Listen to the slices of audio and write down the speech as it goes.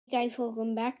Guys,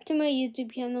 welcome back to my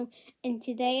YouTube channel, and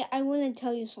today I want to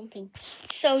tell you something.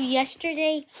 So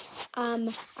yesterday,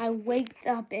 I waked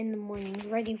up in the morning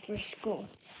ready for school,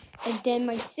 and then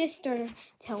my sister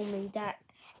told me that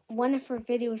one of her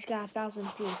videos got 1,000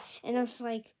 views, and I was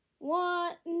like,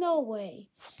 what? No way.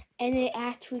 And it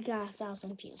actually got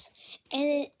 1,000 views,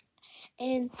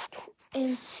 and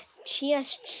she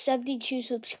has 72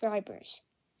 subscribers.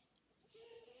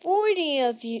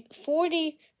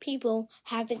 40 people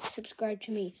haven't subscribed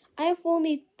to me. I have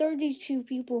only 32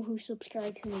 people who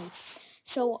subscribe to me.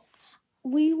 So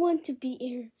we want to be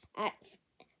here at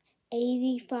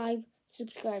 85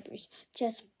 subscribers.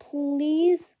 Just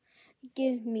please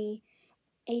give me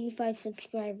 85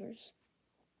 subscribers.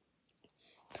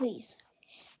 Please.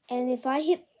 And if I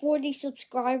hit 40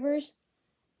 subscribers,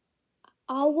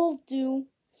 I will do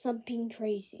something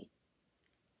crazy.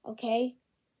 Okay?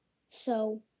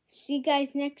 So, see you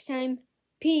guys next time.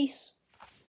 Peace.